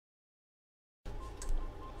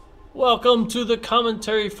Welcome to the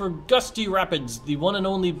commentary for Gusty Rapids, the one and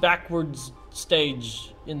only backwards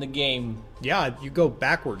stage in the game. Yeah, you go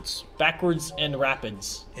backwards. Backwards and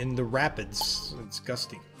rapids. In the rapids. It's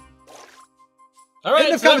Gusty.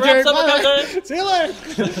 Alright, so that wraps up the commentary. See you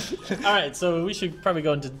later! Alright, so we should probably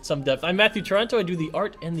go into some depth. I'm Matthew Taranto. I do the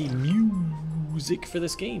art and the music for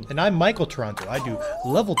this game. And I'm Michael Taranto. I do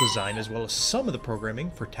level design as well as some of the programming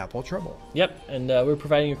for Tadpole Treble. Yep, and we're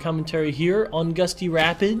providing a commentary here on Gusty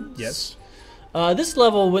Rapids. Yes. This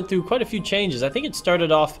level went through quite a few changes. I think it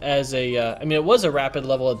started off as a, it was a rapid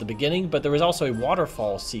level at the beginning, but there was also a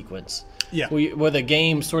waterfall sequence. Yeah. Where the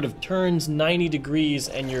game sort of turns 90 degrees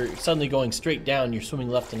and you're suddenly going straight down. You're swimming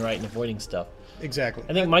left and right and avoiding stuff. Exactly.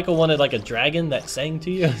 I think Michael wanted like a dragon that sang to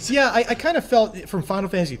you. Yeah, I kind of felt from Final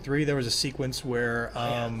Fantasy III there was a sequence where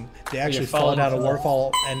they actually fall down a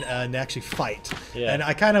waterfall and actually fight. Yeah. And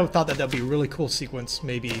I kind of thought that that'd be a really cool sequence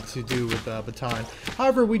maybe to do with Baton.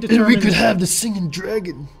 However, we determined we could have the singing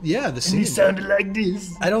dragon. Yeah, the singing. And he sounded like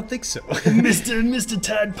this. I don't think so. Mr.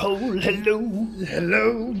 Tadpole, hello,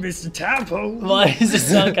 Mr. Tadpole. Why does it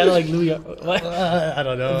sound kind of like Louis? I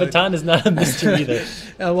don't know. Baton is not a Mr. either.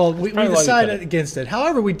 Well, we decided against it.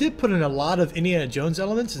 However, we did put in a lot of Indiana Jones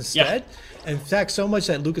elements instead. Yeah. In fact, so much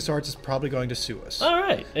that LucasArts is probably going to sue us. All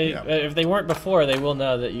right. Yeah. If they weren't before, they will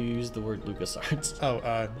now that you used the word LucasArts.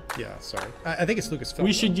 Oh, yeah, sorry. I think it's Lucasfilm.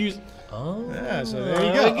 We should use... Oh. Yeah, so there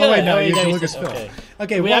you go. Oh, wait, no, you're using Lucasfilm.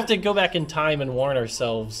 Okay, we have to go back in time and warn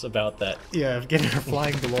ourselves about that. Yeah, getting our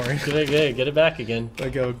flying DeLorean. Get it back again. I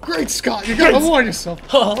go, great Scott, you gotta warn yourself.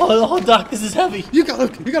 Oh, Doc, this is heavy. You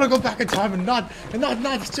gotta go back in time and not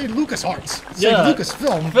say LucasArts. Say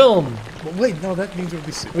Lucasfilm. Film. Well, wait, no, that means we'll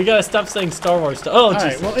be sued. We gotta stop saying Star Wars stuff. Oh, all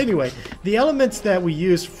right, well, anyway, the elements that we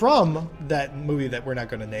use from that movie that we're not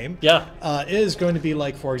going to name is going to be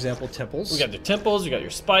like, for example, temples. We got the temples, you got your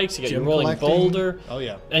spikes, you got your rolling boulder. Oh,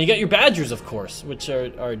 yeah. And you got your badgers, of course, which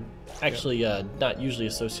are actually not usually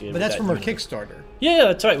associated with that. But that's from our Kickstarter. Yeah,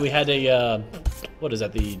 that's right. We had a, what is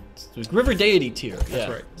that, the River Deity tier. That's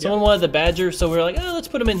right. Someone wanted the badger, so we were like, oh, let's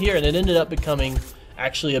put them in here, and it ended up becoming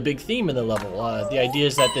actually a big theme in the level. The idea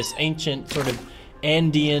is that this ancient sort of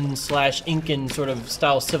Andean/Incan sort of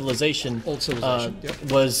style civilization, old civilization,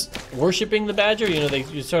 was worshipping the badger. You know, they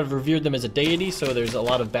sort of revered them as a deity, so there's a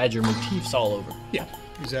lot of badger motifs all over. Yeah,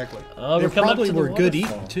 exactly. They probably were good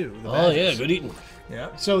eating too. Oh yeah, good eating.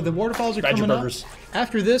 Yeah. So the waterfalls are coming up.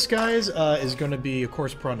 After this, guys, is going to be, of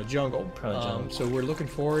course, Piranha Jungle. So we're looking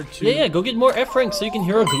forward to... Yeah, go get more F ranks so you can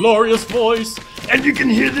hear a glorious voice. And you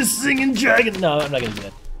can hear the singing dragon. No, I'm not going to do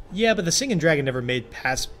that. Yeah, but the singing dragon never made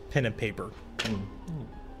past pen and paper.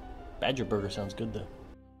 Badger burger sounds good, though.